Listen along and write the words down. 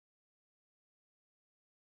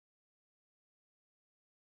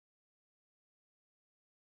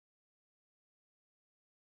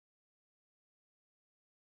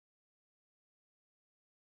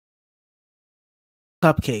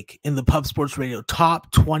Cupcake in the Pub Sports Radio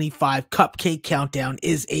Top 25 Cupcake Countdown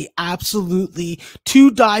is a absolutely to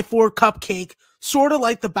die for cupcake, sort of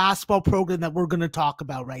like the basketball program that we're going to talk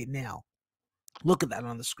about right now. Look at that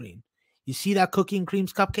on the screen. You see that cookie and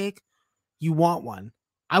creams cupcake? You want one.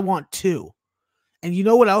 I want two. And you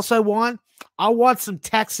know what else I want? I want some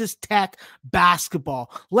Texas Tech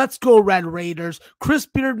basketball. Let's go, Red Raiders. Chris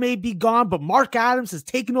Beard may be gone, but Mark Adams has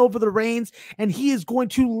taken over the reins, and he is going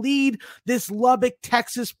to lead this Lubbock,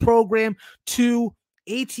 Texas program to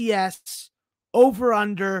ATS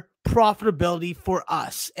over-under profitability for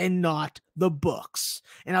us and not the books.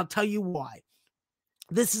 And I'll tell you why.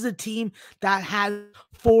 This is a team that has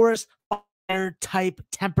forest type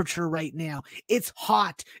temperature right now. It's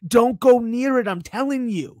hot. Don't go near it. I'm telling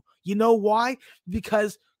you. You know why?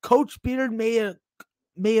 Because Coach Beard may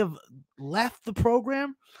have left the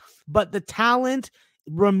program, but the talent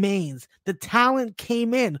remains. The talent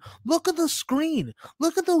came in. Look at the screen.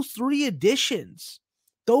 Look at those 3 additions.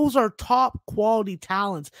 Those are top quality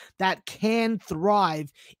talents that can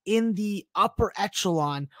thrive in the upper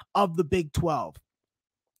echelon of the Big 12.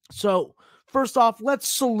 So, first off,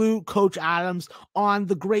 let's salute Coach Adams on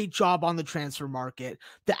the great job on the transfer market.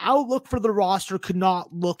 The outlook for the roster could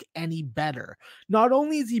not look any better. Not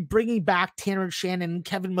only is he bringing back Tanner Shannon and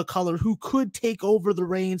Kevin McCullough, who could take over the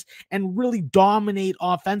reins and really dominate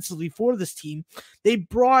offensively for this team, they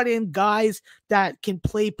brought in guys that can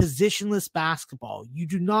play positionless basketball. You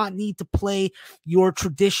do not need to play your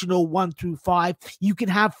traditional 1 through 5. You can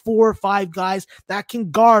have 4 or 5 guys that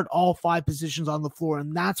can guard all 5 positions on the floor,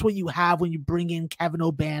 and that's what you have when you bring in Kevin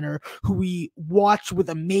O'Banner, who we watched with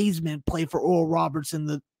amazement play for Oral Roberts in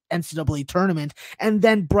the NCAA tournament, and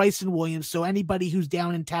then Bryson Williams. So anybody who's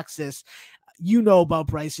down in Texas, you know about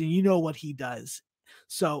Bryson, you know what he does.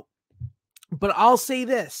 So, but I'll say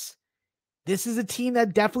this. This is a team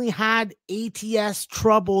that definitely had ATS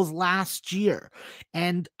troubles last year,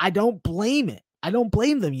 and I don't blame it. I don't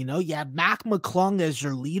blame them. You know, you have Mac McClung as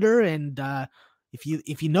your leader, and if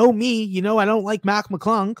you know me, you know I don't like Mac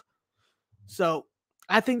McClung. So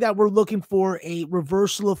I think that we're looking for a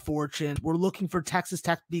reversal of fortune. We're looking for Texas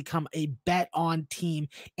Tech to become a bet-on team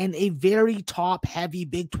and a very top-heavy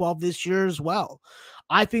Big 12 this year as well.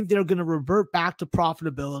 I think they're going to revert back to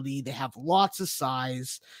profitability. They have lots of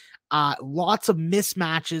size. Lots of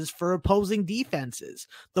mismatches for opposing defenses.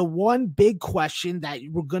 The one big question that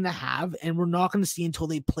we're going to have, and we're not going to see until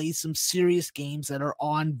they play some serious games that are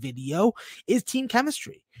on video, is team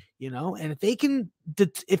chemistry. You know, and if they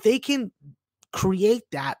can create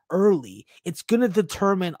that early, it's going to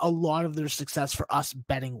determine a lot of their success for us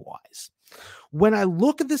betting wise. When I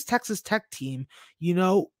look at this Texas Tech team, you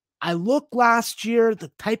know, I looked last year,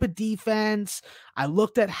 the type of defense, I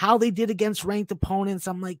looked at how they did against ranked opponents.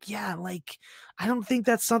 I'm like, yeah, like, I don't think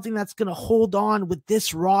that's something that's going to hold on with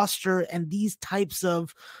this roster and these types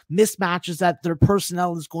of mismatches that their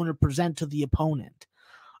personnel is going to present to the opponent.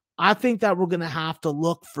 I think that we're going to have to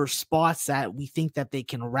look for spots that we think that they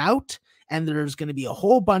can route, and there's going to be a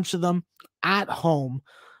whole bunch of them at home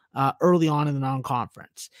early on in the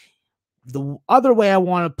non-conference. The other way I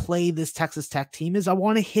want to play this Texas Tech team is I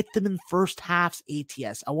want to hit them in first half's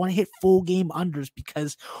ATS. I want to hit full game unders,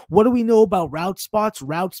 because what do we know about route spots?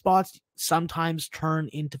 Route spots sometimes turn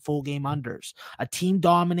into full game unders. A team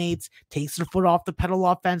dominates, takes their foot off the pedal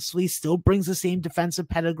offensively, still brings the same defensive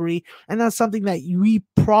pedigree, and that's something that we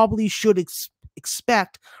probably should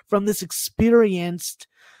expect from this experienced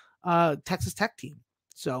Texas Tech team.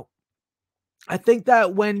 So I think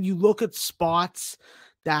that when you look at spots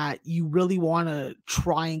that you really want to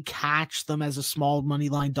try and catch them as a small money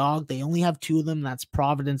line dog, they only have 2 of them. That's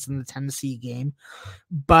Providence and the Tennessee game.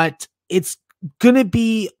 But it's going to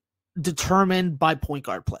be determined by point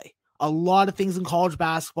guard play. A lot of things in college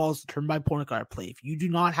basketball is determined by point guard play. If you do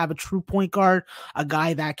not have a true point guard, a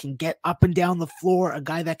guy that can get up and down the floor, a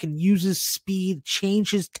guy that can use his speed, change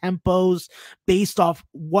his tempos based off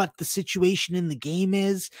what the situation in the game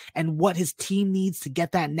is and what his team needs to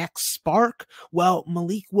get that next spark, well,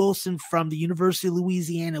 Malik Wilson from the University of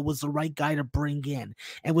Louisiana was the right guy to bring in.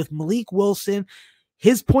 And with Malik Wilson,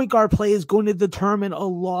 his point guard play is going to determine a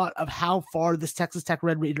lot of how far this Texas Tech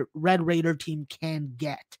Red Raider team can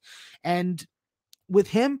get. And with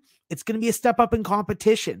him, it's going to be a step up in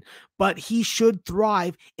competition, but he should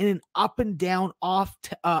thrive in an up and down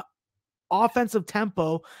offensive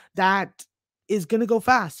tempo that is going to go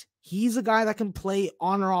fast. He's a guy that can play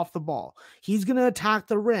on or off the ball. He's going to attack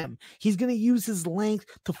the rim. He's going to use his length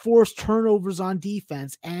to force turnovers on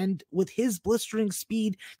defense. And with his blistering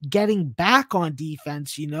speed getting back on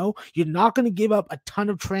defense, you're not going to give up a ton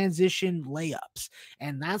of transition layups.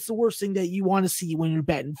 And that's the worst thing that you want to see when you're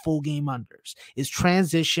betting full game unders is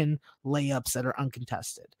transition layups that are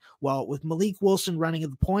uncontested. Well, with Malik Wilson running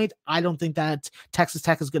at the point, I don't think that Texas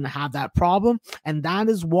Tech is going to have that problem. And that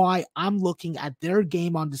is why I'm looking at their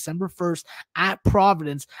game on December 1st at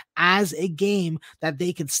Providence as a game that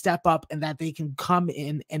they can step up and that they can come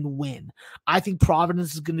in and win. I think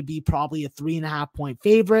Providence is going to be probably a 3.5 point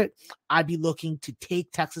favorite. I'd be looking to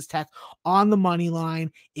take Texas Tech on the money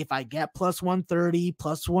line. If I get plus 130,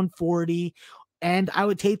 plus 140, and I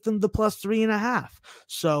would take them the plus 3.5.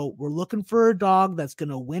 So we're looking for a dog that's going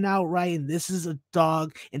to win outright. And this is a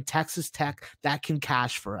dog in Texas Tech that can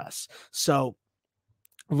cash for us. So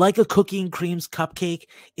like a cookie and creams cupcake,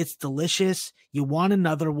 it's delicious. You want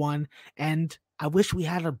another one. And I wish we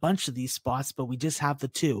had a bunch of these spots, but we just have the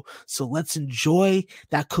 2. So let's enjoy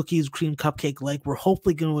that cookies cream cupcake like we're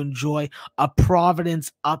hopefully going to enjoy a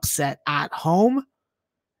Providence upset at home.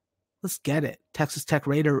 Let's get it. Texas Tech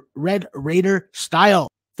Red Raider style.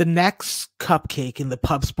 The next cupcake in the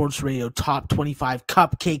Pub Sports Radio Top 25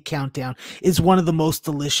 Cupcake Countdown is one of the most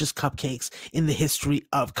delicious cupcakes in the history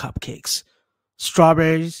of cupcakes.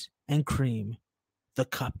 Strawberries and cream, the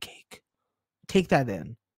cupcake. Take that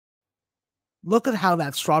in. Look at how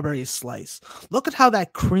that strawberry is sliced. Look at how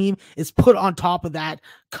that cream is put on top of that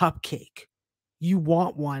cupcake. You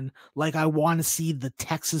want one like I want to see the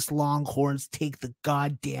Texas Longhorns take the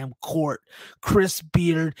goddamn court. Chris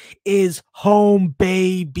Beard is home,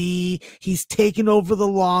 baby. He's taking over the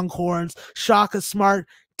Longhorns. Shaka Smart,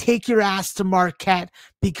 take your ass to Marquette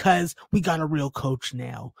because we got a real coach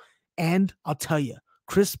now. And I'll tell you,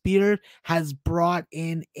 Chris Beard has brought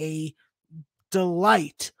in a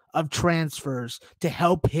delight of transfers to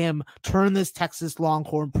help him turn this Texas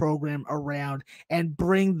Longhorn program around and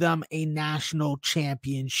bring them a national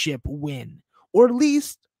championship win, or at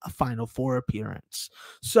least a Final Four appearance.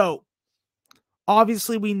 So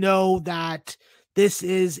obviously we know that this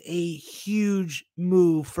is a huge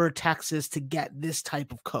move for Texas to get this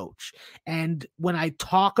type of coach. And when I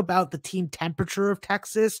talk about the team temperature of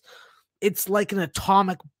Texas, it's like an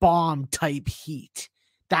atomic bomb type heat.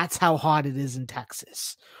 That's how hot it is in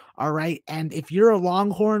Texas. All right. And if you're a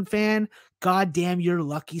Longhorn fan, goddamn, you're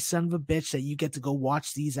lucky son of a bitch that you get to go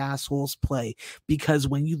watch these assholes play. Because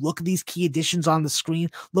when you look at these key additions on the screen,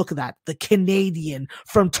 look at that. The Canadian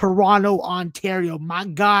from Toronto, Ontario, my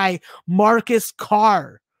guy, Marcus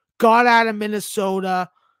Carr, got out of Minnesota,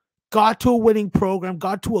 got to a winning program,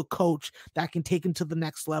 got to a coach that can take him to the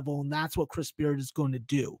next level. And that's what Chris Beard is going to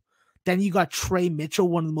do. Then you got Trey Mitchell,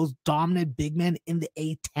 one of the most dominant big men in the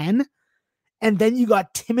A-10. And then you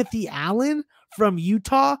got Timothy Allen from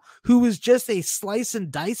Utah, who is just a slice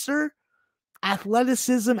and dicer.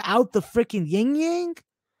 Athleticism out the freaking yin-yang.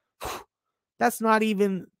 That's not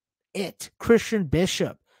even it. Christian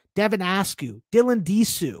Bishop, Devin Askew, Dylan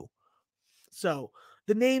Disu. So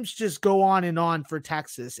the names just go on and on for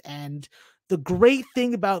Texas. And the great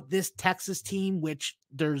thing about this Texas team, which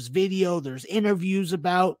there's video, there's interviews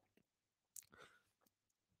about,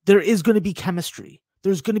 there is going to be chemistry.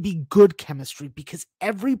 There's going to be good chemistry because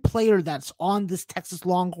every player that's on this Texas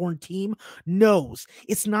Longhorn team knows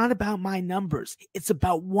it's not about my numbers. It's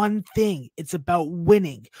about one thing. It's about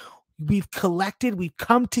winning. We've collected, we've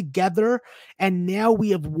come together, and now we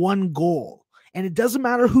have one goal. And it doesn't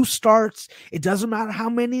matter who starts. It doesn't matter how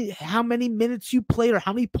many minutes you play or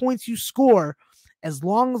how many points you score. As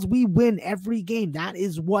long as we win every game, that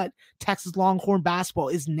is what Texas Longhorn basketball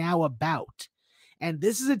is now about. And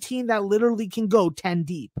this is a team that literally can go 10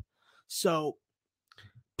 deep. So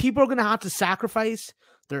people are going to have to sacrifice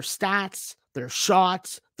their stats, their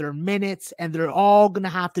shots, their minutes, and they're all going to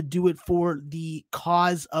have to do it for the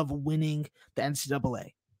cause of winning the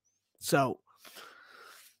NCAA. So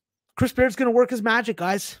Chris Beard's going to work his magic,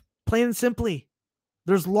 guys. Plain and simply.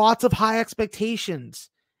 There's lots of high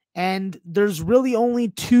expectations. And there's really only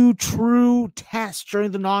 2 true tests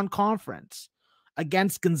during the non-conference.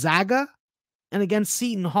 Against Gonzaga and against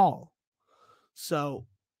Seton Hall. So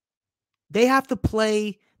they have to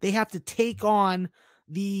play, they have to take on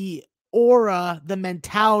the aura, the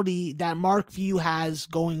mentality that Mark Few has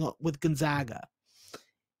going with Gonzaga.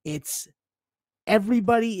 It's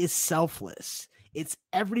everybody is selfless. It's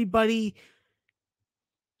everybody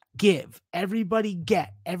give, everybody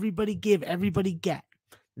get, everybody give, everybody get.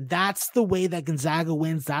 That's the way that Gonzaga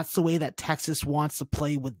wins. That's the way that Texas wants to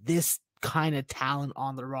play with this kind of talent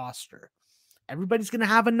on the roster. Everybody's going to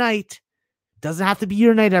have a night, Doesn't have to be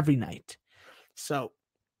your night every night. So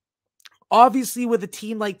obviously, with a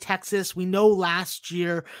team like Texas, we know last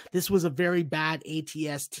year this was a very bad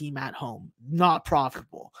ATS team at home, not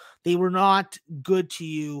profitable. They were not good to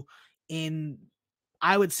you in,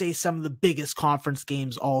 I would say, some of the biggest conference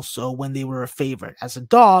games also when they were a favorite. As a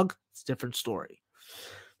dog, it's a different story.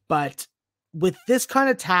 But with this kind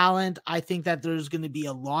of talent, I think that there's going to be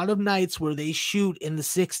a lot of nights where they shoot in the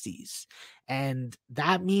 60s. And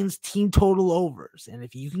that means team total overs. And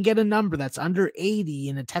if you can get a number that's under 80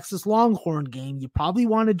 in a Texas Longhorn game, you probably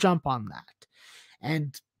want to jump on that.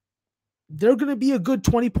 And they're going to be a good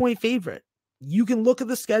 20-point favorite. You can look at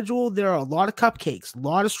the schedule. There are a lot of cupcakes, a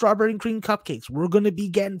lot of strawberry and cream cupcakes. We're going to be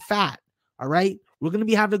getting fat. All right. We're going to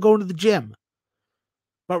be having to go into the gym,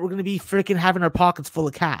 but we're going to be freaking having our pockets full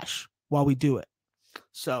of cash while we do it.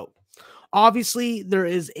 So obviously there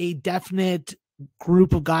is a definite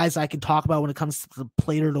group of guys I can talk about when it comes to the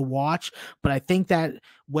player to watch. But I think that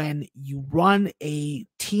when you run a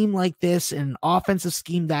team like this, an offensive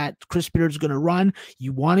scheme that Chris Beard's going to run,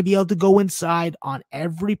 you want to be able to go inside on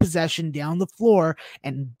every possession down the floor,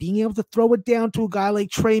 and being able to throw it down to a guy like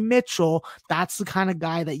Trey Mitchell. That's the kind of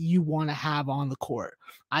guy that you want to have on the court.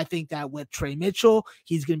 I think that with Trey Mitchell,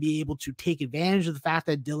 he's going to be able to take advantage of the fact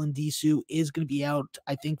that Dylan Disu is going to be out,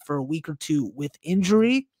 I think, for a week or two with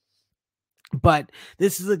injury. But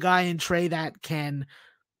this is a guy in Trey that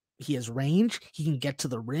he has range. He can get to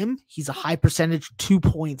the rim. He's a high percentage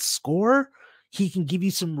 2-point scorer. He can give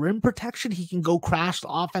you some rim protection. He can go crash the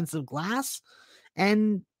offensive glass.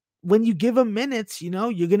 And when you give him minutes, you're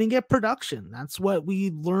going to get production. That's what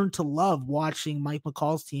we learned to love watching Mike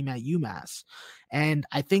McCall's team at UMass. And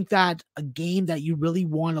I think that a game that you really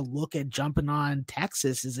want to look at jumping on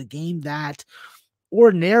Texas is a game that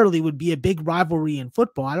ordinarily would be a big rivalry in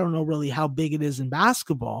football. I don't know really how big it is in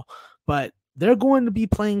basketball, but they're going to be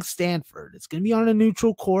playing Stanford. It's going to be on a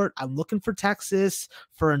neutral court. I'm looking for Texas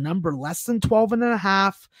for a number less than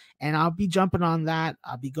 12.5, and I'll be jumping on that.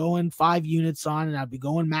 I'll be going 5 units on it. I'll be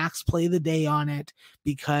going max play the day on it,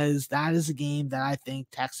 because that is a game that I think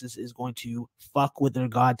Texas is going to fuck with their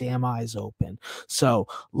goddamn eyes open. So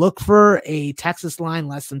look for a Texas line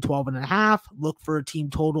less than 12.5. Look for a team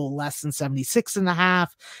total less than 76.5,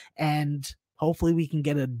 and hopefully we can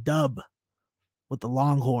get a dub with the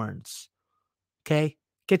Longhorns. Okay,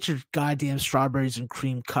 get your goddamn strawberries and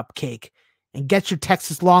cream cupcake and get your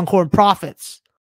Texas Longhorn profits.